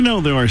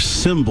There are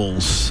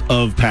symbols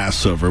of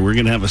Passover. We're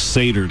going to have a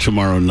Seder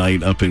tomorrow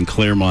night up in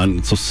Claremont.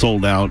 It's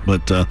sold out,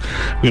 but we're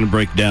going to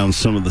break down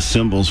some of the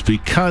symbols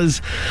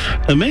because,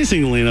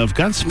 amazingly enough,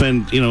 God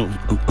spent,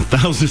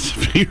 thousands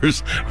of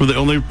years for the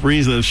only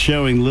reason of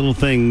showing little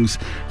things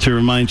to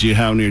remind you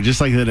how near.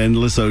 Just like that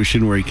endless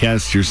ocean where he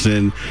casts your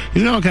sin.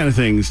 He's got all kind of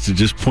things to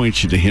just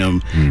point you to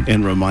him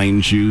and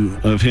remind you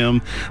of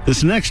him.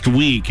 This next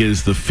week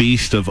is the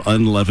Feast of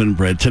Unleavened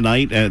Bread.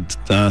 Tonight at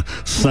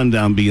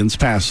sundown begins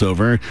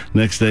Passover.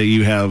 Next day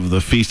you have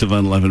the Feast of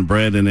Unleavened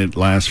Bread, and it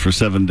lasts for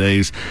 7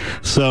 days.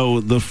 So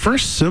the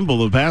first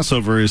symbol of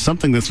Passover is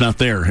something that's not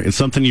there. It's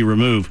something you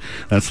remove.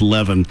 That's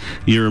leaven.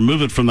 You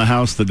remove it from the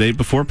house the day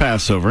before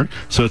Passover.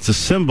 So it's a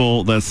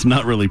symbol that's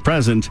not really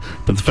present,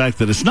 but the fact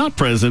that it's not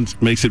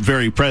present makes it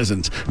very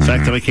present. The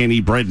fact that I can't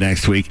eat bread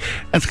next week,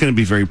 that's going to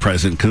be very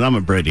present because I'm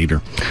a bread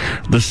eater.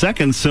 The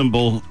second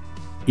symbol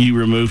you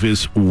remove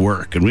is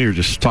work. And we were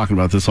just talking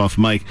about this off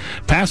mic.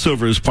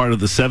 Passover is part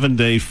of the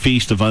 7-day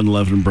Feast of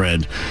Unleavened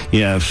Bread.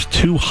 You have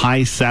 2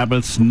 high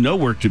Sabbaths, no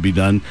work to be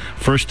done.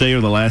 First day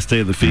or the last day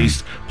of the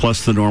feast,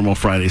 plus the normal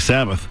Friday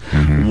Sabbath.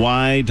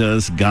 Why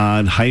does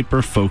God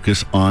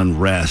hyper-focus on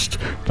rest?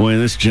 Boy, in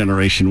this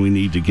generation, we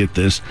need to get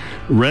this.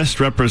 Rest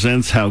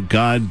represents how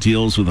God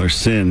deals with our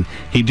sin.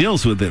 He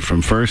deals with it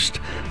from first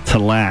to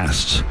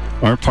last.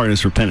 Our part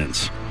is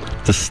repentance.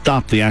 To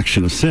stop the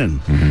action of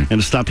sin and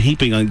to stop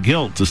heaping on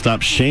guilt, to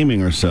stop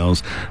shaming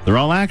ourselves. They're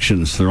all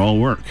actions. They're all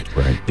work.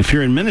 Right. If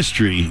you're in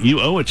ministry,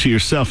 you owe it to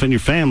yourself and your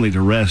family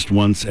to rest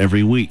once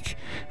every week.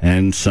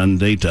 And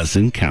Sunday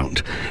doesn't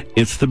count.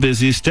 It's the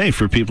busiest day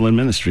for people in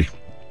ministry.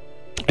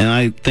 And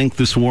I think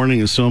this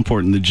warning is so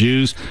important. The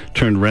Jews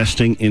turned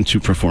resting into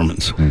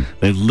performance.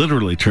 They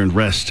literally turned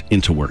rest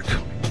into work.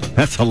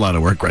 That's a lot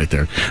of work right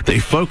there. They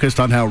focused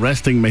on how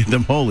resting made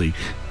them holy.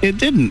 It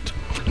didn't.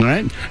 All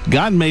right?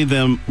 God made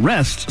them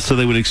rest so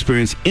they would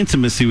experience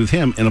intimacy with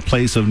him in a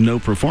place of no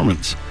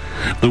performance.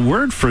 The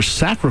word for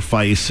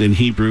sacrifice in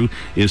Hebrew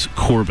is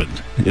korban.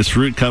 Its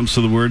root comes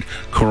to the word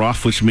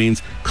korof, which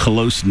means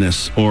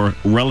closeness or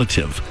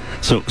relative.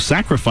 So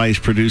sacrifice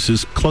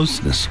produces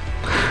closeness.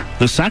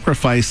 The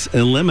sacrifice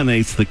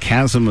eliminates the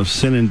chasm of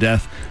sin and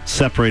death,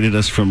 separated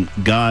us from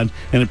God,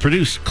 and it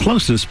produced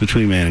closeness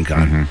between man and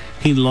God.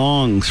 He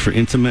longs for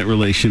intimate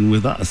relation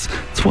with us.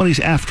 It's what he's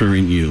after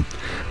in you.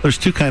 There's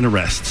 2 kinds of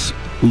rests.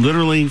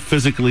 Literally,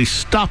 physically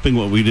stopping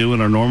what we do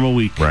in our normal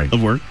week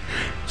of work.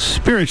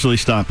 Spiritually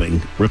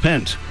stopping.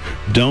 Repent.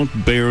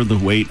 Don't bear the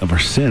weight of our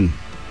sin.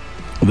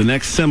 The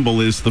next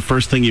symbol is the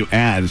first thing you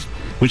add,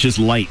 which is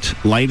light.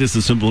 Light is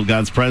the symbol of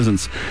God's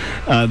presence.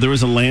 There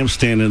was a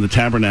lampstand in the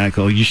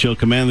tabernacle. You shall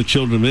command the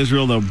children of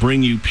Israel. They'll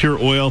bring you pure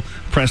oil,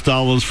 pressed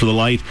olives for the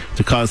light,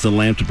 to cause the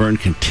lamp to burn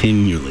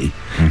continually.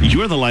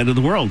 You are the light of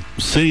the world.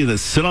 City that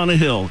sit on a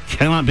hill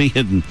cannot be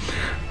hidden.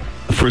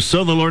 For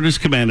so the Lord has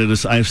commanded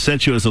us, I have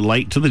set you as a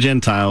light to the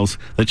Gentiles,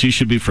 that you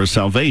should be for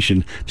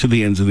salvation to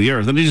the ends of the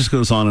earth. And it just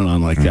goes on and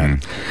on like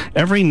that.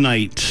 Every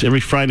night, every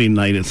Friday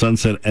night at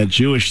sunset, at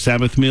Jewish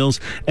Sabbath meals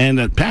and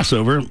at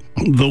Passover,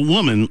 the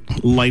woman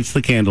lights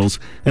the candles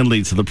and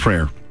leads the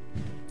prayer.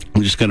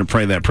 I'm just going to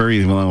pray that prayer,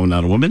 even though I'm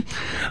not a woman.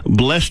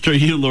 Blessed are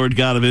you, Lord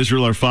God of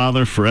Israel, our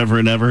Father, forever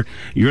and ever.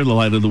 You're the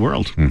light of the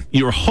world.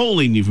 You're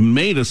holy, and you've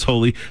made us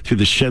holy through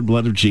the shed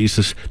blood of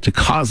Jesus to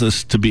cause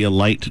us to be a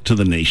light to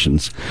the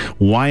nations.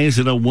 Why is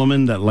it a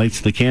woman that lights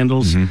the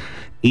candles?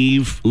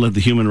 Eve led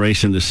the human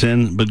race into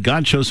sin, but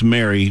God chose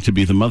Mary to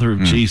be the mother of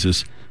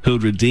Jesus, who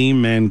would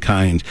redeem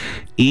mankind.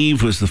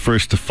 Eve was the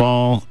first to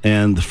fall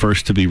and the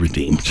first to be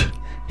redeemed.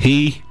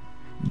 He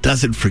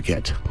doesn't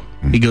forget.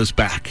 He goes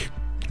back.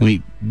 And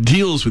he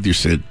deals with your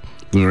sin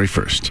the very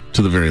first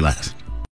to the very last.